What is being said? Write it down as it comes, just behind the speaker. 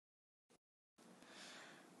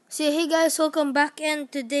So hey guys, welcome back,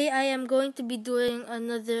 and today I am going to be doing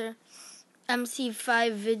another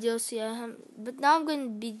MC5 video. So yeah, but now I'm going to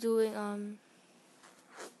be doing I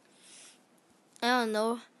don't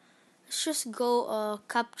know. Let's just go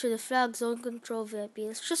capture the flag, zone control, VIP.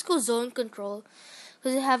 Let's just go zone control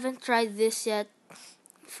because I haven't tried this yet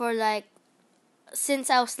for like since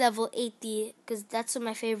I was level 80 because that's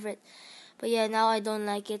my favorite. But yeah, now I don't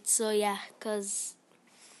like it. So yeah, cause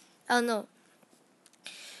I don't know.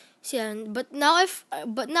 So yeah, but now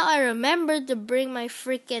I remember to bring my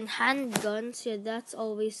freaking handguns. Yeah, that's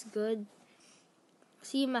always good.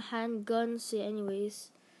 See my handguns. Yeah,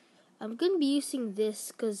 anyways, I'm gonna be using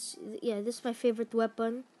this because yeah, this is my favorite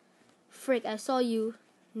weapon. Frick, I saw you,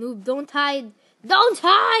 noob. Don't hide. Don't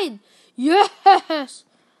hide. Yes.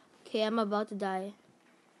 Okay, I'm about to die.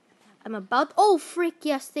 Oh frick,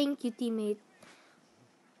 yes, thank you, teammate.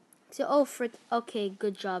 So oh frick. Okay,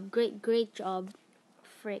 good job. Great job.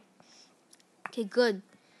 Frick. Okay, good.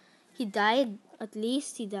 He died. At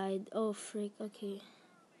least he died. Oh, frick. Okay.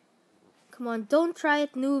 Come on. Don't try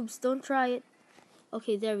it, noobs. Don't try it.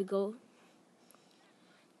 Okay, there we go.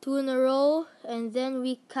 2 in a row. And then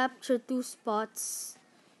we capture 2 spots.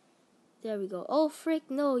 There we go. Oh, frick.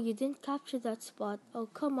 No, you didn't capture that spot. Oh,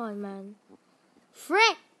 come on, man.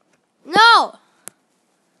 Frick. No.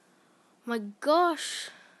 My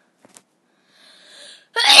gosh.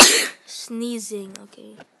 Sneezing.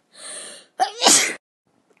 Okay.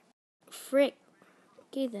 Frick.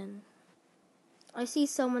 Okay, then. I see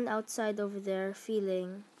someone outside over there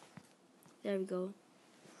feeling. There we go.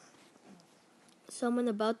 Someone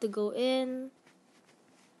about to go in.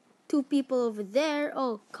 2 people over there.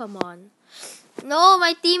 Oh, come on. No,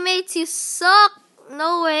 my teammates, you suck.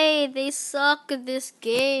 No way. They suck at this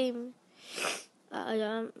game.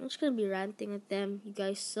 I'm just gonna be ranting at them. You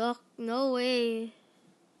guys suck. No way.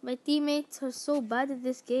 My teammates are so bad at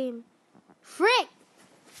this game. Frick!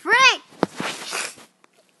 Frick!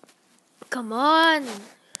 Come on.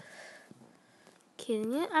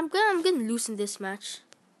 Kidding it? I'm gonna lose in this match.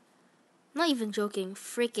 I'm not even joking.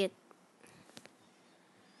 Frick it.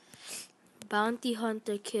 Bounty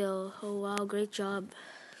hunter kill. Oh wow, great job.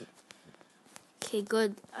 Okay,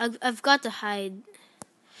 good. I've got to hide.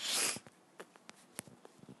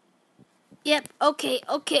 Yep, okay,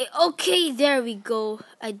 there we go.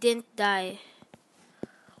 I didn't die.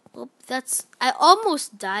 Oh, I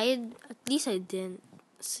almost died. At least I didn't.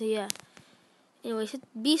 So yeah. Anyways, it'd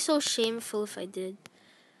be so shameful if I did.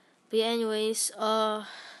 But yeah, anyways, I'm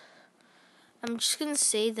just gonna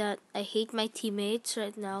say that I hate my teammates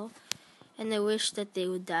right now. And I wish that they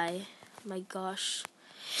would die. My gosh.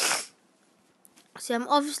 See, I'm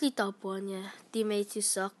obviously top 1, yeah. Teammates, you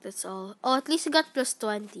suck, that's all. Oh, at least I got plus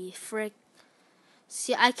 20. Frick.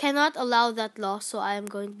 See, I cannot allow that loss, so I am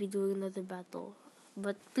going to be doing another battle.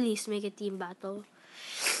 But please make a team battle.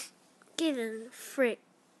 Okay then, frick.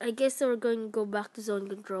 I guess we're going to go back to zone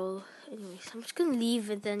control. Anyways, I'm just going to leave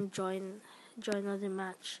and then join another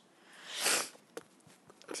match.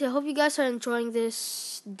 So I hope you guys are enjoying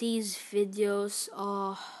these videos.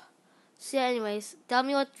 So yeah, anyways, tell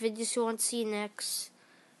me what videos you want to see next.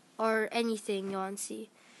 Or anything you want to see.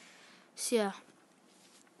 So yeah.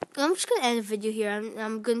 I'm just gonna end the video here.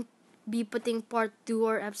 I'm gonna be putting part 2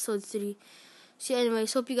 or episode 3. So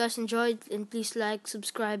anyways, hope you guys enjoyed, and please like,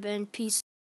 subscribe, and peace.